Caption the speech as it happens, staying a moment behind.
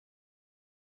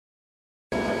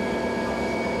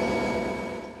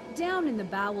Down in the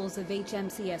bowels of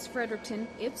HMCS Fredericton,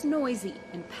 it's noisy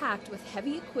and packed with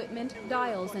heavy equipment,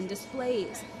 dials and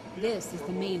displays. This is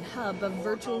the main hub of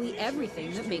virtually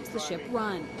everything that makes the ship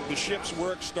run. The ship's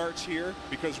work starts here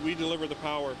because we deliver the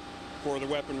power for the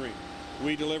weaponry.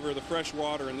 We deliver the fresh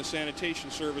water and the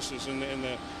sanitation services and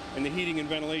the heating and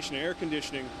ventilation and air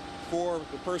conditioning for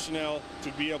the personnel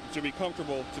to be able to be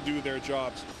comfortable to do their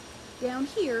jobs. Down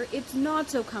here, it's not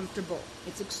so comfortable.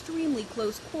 It's extremely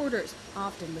close quarters,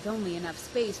 often with only enough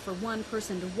space for one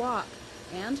person to walk.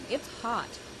 And it's hot,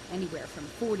 anywhere from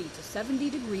 40 to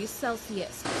 70 degrees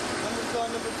Celsius.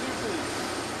 Number 2,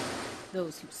 please.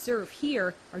 Those who serve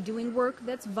here are doing work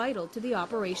that's vital to the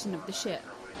operation of the ship.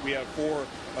 We have 4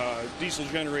 diesel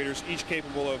generators, each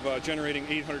capable of generating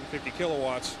 850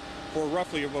 kilowatts for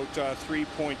roughly about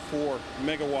 3.4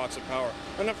 megawatts of power,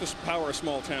 enough to power a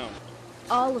small town.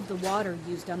 All of the water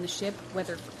used on the ship,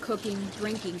 whether for cooking,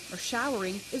 drinking, or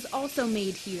showering, is also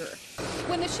made here.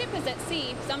 When the ship is at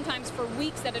sea, sometimes for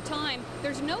weeks at a time,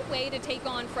 there's no way to take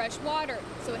on fresh water,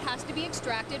 so it has to be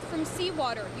extracted from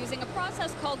seawater using a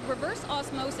process called reverse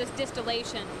osmosis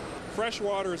distillation. Fresh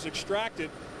water is extracted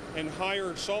and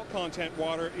higher salt content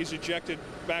water is ejected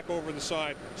back over the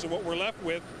side. So what we're left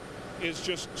with is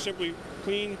just simply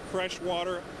clean, fresh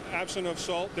water, absent of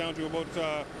salt, down to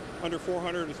about under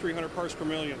 400 to 300 parts per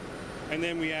million, and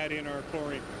then we add in our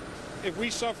chlorine. If we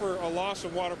suffer a loss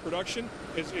of water production,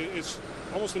 it's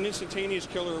almost an instantaneous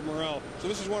killer of morale. So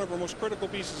this is one of our most critical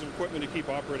pieces of equipment to keep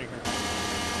operating here.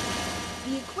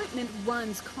 The equipment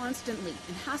runs constantly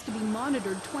and has to be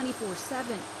monitored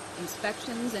 24/7.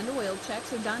 Inspections and oil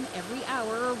checks are done every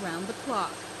hour around the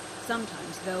clock.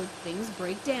 Sometimes, though, things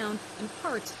break down and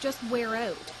parts just wear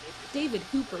out. David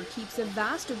Hooper keeps a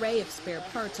vast array of spare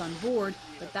parts on board,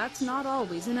 but that's not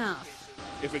always enough.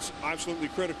 If it's absolutely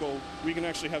critical, we can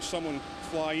actually have someone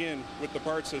fly in with the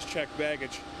parts as checked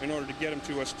baggage in order to get them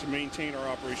to us to maintain our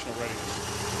operational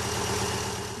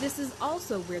readiness. This is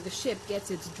also where the ship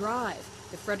gets its drive.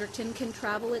 The Fredericton can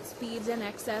travel at speeds in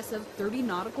excess of 30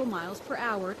 nautical miles per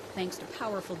hour thanks to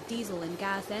powerful diesel and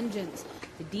gas engines.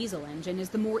 The diesel engine is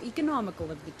the more economical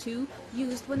of the two,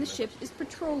 used when the ship is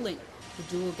patrolling. The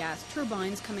dual gas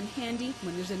turbines come in handy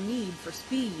when there's a need for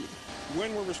speed.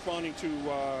 When we're responding to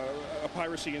a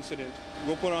piracy incident,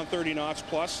 we'll put on 30 knots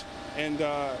plus, and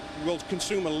we'll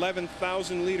consume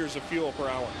 11,000 liters of fuel per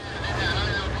hour.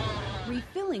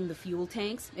 Refilling the fuel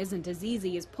tanks isn't as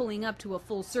easy as pulling up to a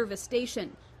full-service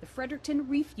station. The Fredericton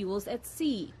refuels at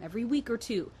sea every week or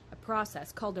two, a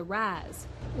process called a RAS.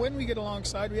 When we get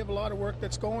alongside, we have a lot of work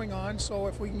that's going on, so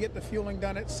if we can get the fueling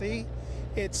done at sea,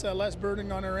 it's less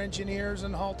burden on our engineers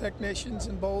and hull technicians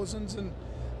and bosuns and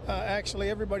actually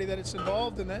everybody that it's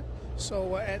involved in it.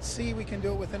 So at sea, we can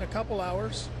do it within a couple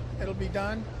hours. It'll be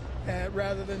done,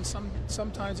 rather than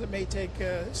sometimes it may take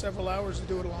several hours to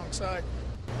do it alongside.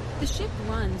 The ship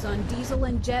runs on diesel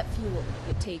and jet fuel.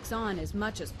 It takes on as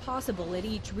much as possible at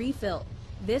each refill.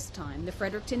 This time, the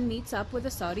Fredericton meets up with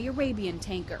a Saudi Arabian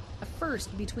tanker, a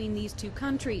first between these two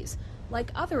countries.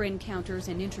 Like other encounters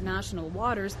in international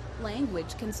waters,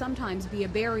 language can sometimes be a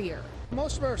barrier.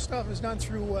 Most of our stuff is done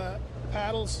through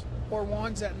paddles or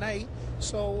wands at night,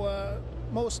 so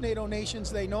most NATO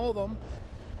nations, they know them.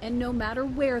 And no matter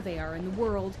where they are in the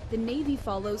world, the Navy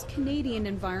follows Canadian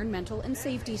environmental and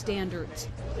safety standards.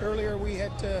 Earlier we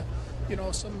had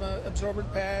some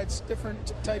absorbent pads,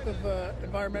 different type of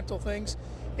environmental things.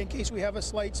 In case we have a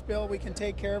slight spill, we can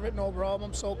take care of it, no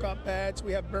problem. Soak up pads,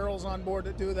 we have barrels on board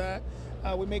that do that.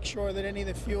 We make sure that any of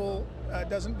the fuel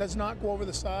does not go over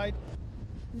the side.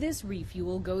 This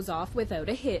refuel goes off without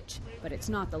a hitch, but it's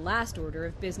not the last order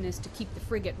of business to keep the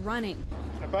frigate running.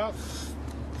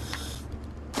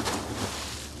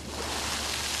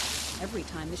 Every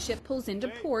time the ship pulls into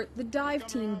port, the dive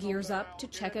team gears up to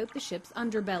check out the ship's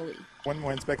underbelly. When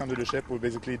we inspect under the ship, we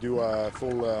basically do a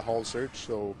full hull search,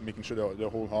 so making sure the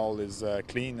whole hull is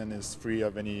clean and is free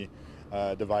of any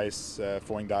device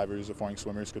foreign divers or foreign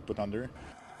swimmers could put under.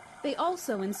 They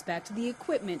also inspect the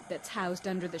equipment that's housed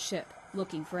under the ship,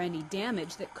 looking for any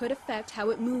damage that could affect how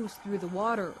it moves through the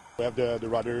water. We have the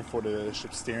rudder for the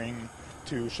ship's steering,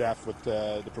 2 shaft with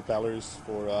the propellers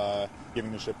for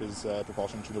giving the ship its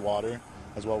propulsion through the water.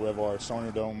 As well, we have our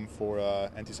sonar dome for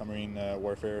anti-submarine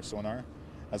warfare sonar,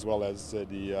 as well as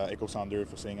the echo sounder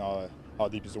for seeing how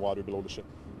deep is the water below the ship.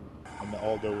 And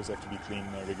all those have to be cleaned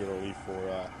regularly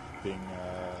for being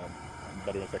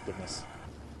better effectiveness.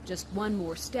 Just one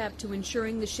more step to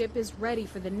ensuring the ship is ready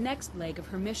for the next leg of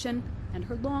her mission and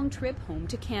her long trip home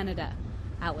to Canada.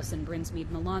 Alison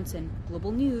Brinsmead-Melanson,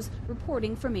 Global News,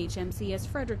 reporting from HMCS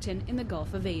Fredericton in the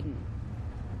Gulf of Aden.